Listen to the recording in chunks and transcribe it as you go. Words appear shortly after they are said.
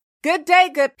Good day,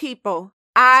 good people.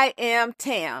 I am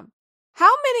Tam.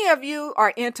 How many of you are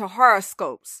into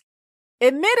horoscopes?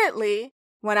 Admittedly,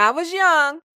 when I was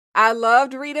young, I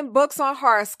loved reading books on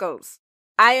horoscopes.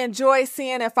 I enjoyed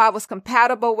seeing if I was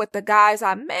compatible with the guys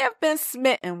I may have been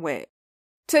smitten with.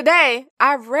 Today,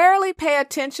 I rarely pay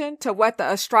attention to what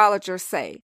the astrologers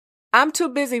say. I'm too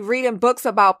busy reading books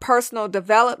about personal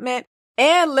development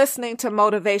and listening to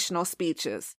motivational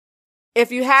speeches. If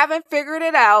you haven't figured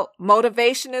it out,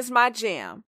 motivation is my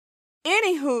jam.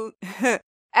 Anywho,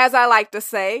 as I like to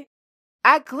say,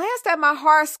 I glanced at my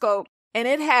horoscope and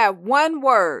it had one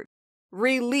word,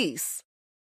 release.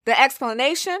 The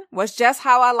explanation was just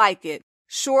how I like it,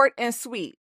 short and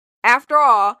sweet. After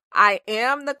all, I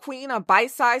am the queen of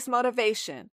bite-sized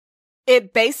motivation.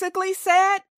 It basically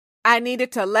said I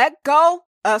needed to let go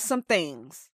of some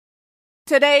things.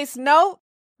 Today's note,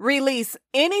 release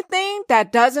anything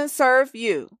that doesn't serve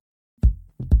you.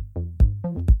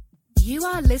 You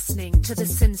are listening to the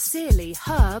Sincerely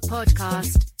Her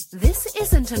podcast. This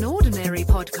isn't an ordinary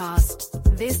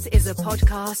podcast. This is a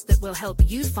podcast that will help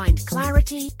you find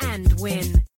clarity and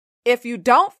win. If you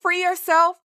don't free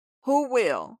yourself, who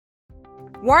will?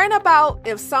 Worrying about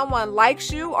if someone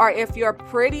likes you or if you're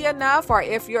pretty enough or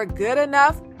if you're good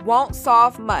enough won't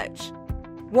solve much.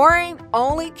 Worrying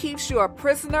only keeps you a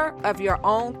prisoner of your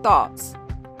own thoughts.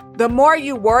 The more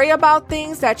you worry about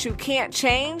things that you can't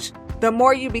change, the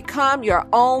more you become your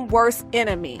own worst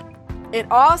enemy. It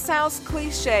all sounds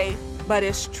cliche, but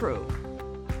it's true.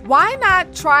 Why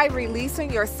not try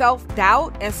releasing your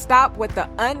self-doubt and stop with the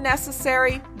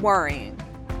unnecessary worrying?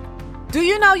 Do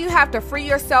you know you have to free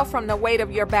yourself from the weight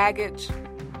of your baggage?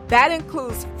 That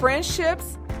includes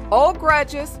friendships, old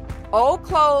grudges, old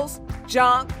clothes,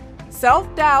 junk,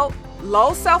 self-doubt,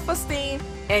 low self-esteem,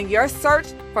 and your search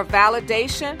for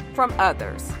validation from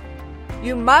others.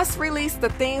 You must release the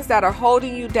things that are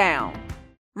holding you down.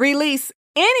 Release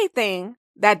anything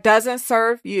that doesn't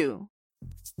serve you.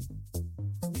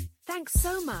 Thanks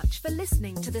so much for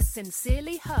listening to the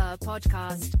Sincerely Her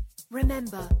podcast.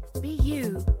 Remember, be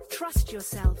you, trust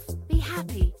yourself, be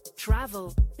happy,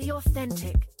 travel, be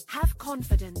authentic, have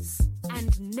confidence,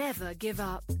 and never give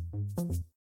up.